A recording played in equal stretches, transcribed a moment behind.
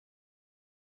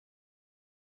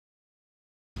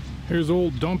Here's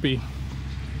old Dumpy.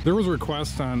 There was a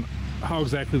request on how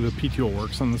exactly the PTO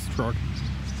works on this truck,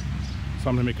 so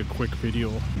I'm gonna make a quick video.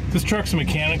 This truck's a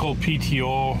mechanical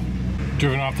PTO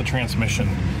driven off the transmission.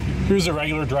 Here's a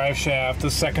regular drive shaft.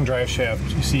 This second drive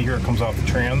shaft you see here, it comes off the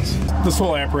trans. This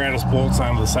whole apparatus bolts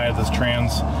onto the side of this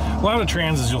trans. A lot of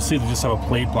transes you'll see they just have a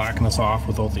plate blocking this off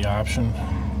without the option.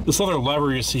 This other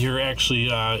lever you see here actually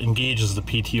engages the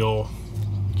PTO.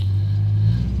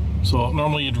 So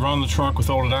normally you'd run the truck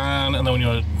without it on, and then when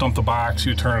you dump the box,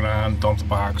 you turn it on, dump the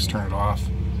box, turn it off.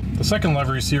 The second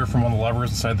lever you see here from one of the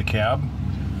levers inside the cab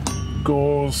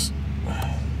goes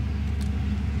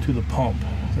to the pump.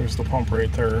 There's the pump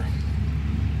right there.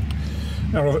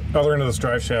 Now the other end of this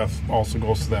drive shaft also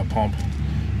goes to that pump.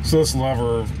 So this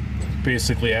lever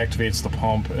basically activates the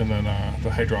pump, and then the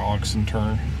hydraulics in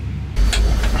turn.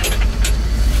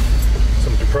 So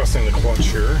I'm depressing the clutch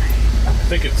here. I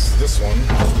think it's this one.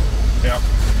 Yeah.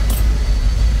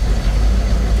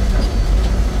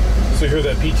 So here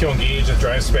that PTO engage, that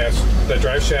drive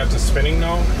shaft is spinning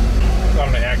now.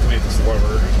 I'm going to activate this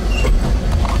lever.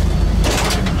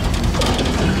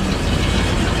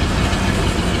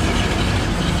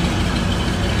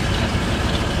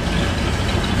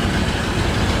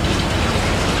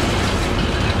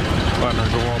 Letting her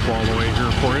go up all the way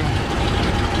here for you.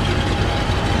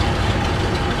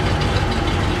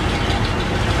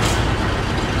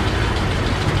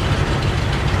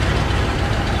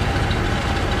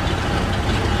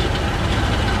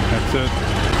 It.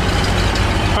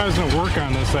 If I was going to work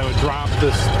on this, I would drop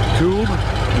this tube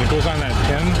and it goes on that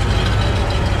pin,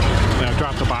 and I would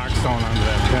drop the box down onto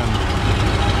that pin.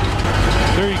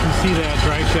 There you can see that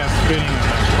drive shaft spinning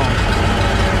on that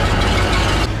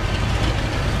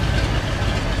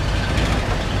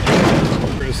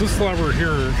pump. There's this lever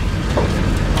here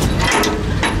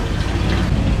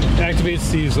activates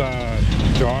these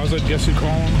jaws, I guess you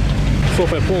call them. So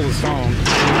if I pull this down,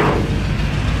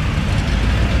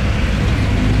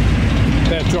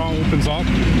 that jaw opens up,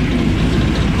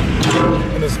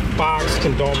 and this box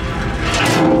can dump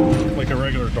like a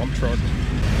regular dump truck.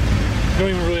 You don't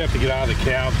even really have to get out of the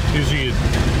cab. Usually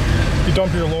you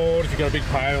dump your load. If you got a big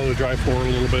pile, you drive forward a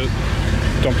little bit,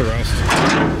 dump the rest.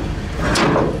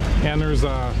 And there's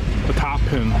a top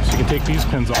pin, so you can take these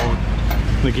pins out,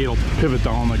 and the gate will pivot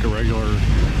down like a regular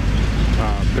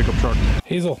pickup truck.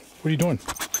 Hazel, what are you doing?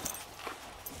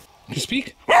 Can you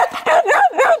speak?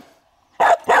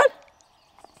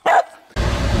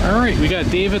 All right, we got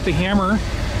Dave at the hammer.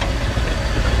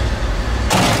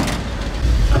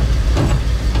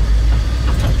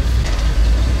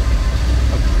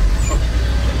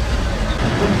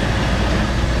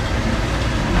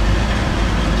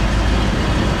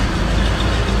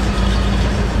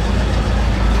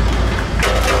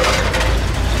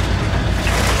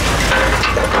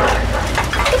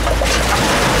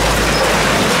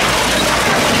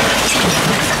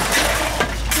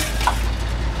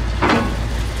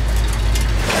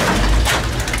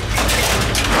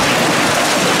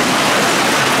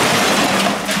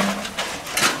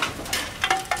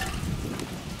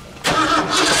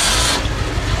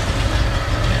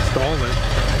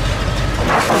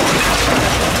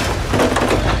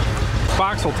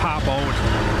 Box will top out.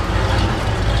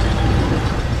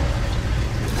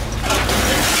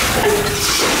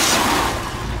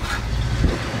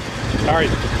 All right,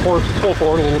 pull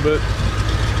forward a little bit.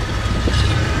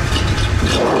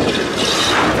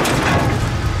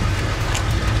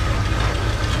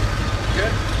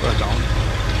 Good. Put it down.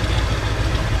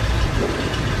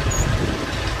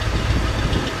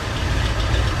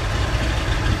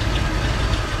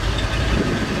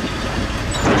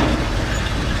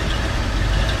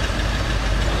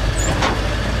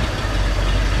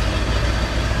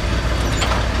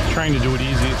 Trying to do it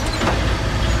easy.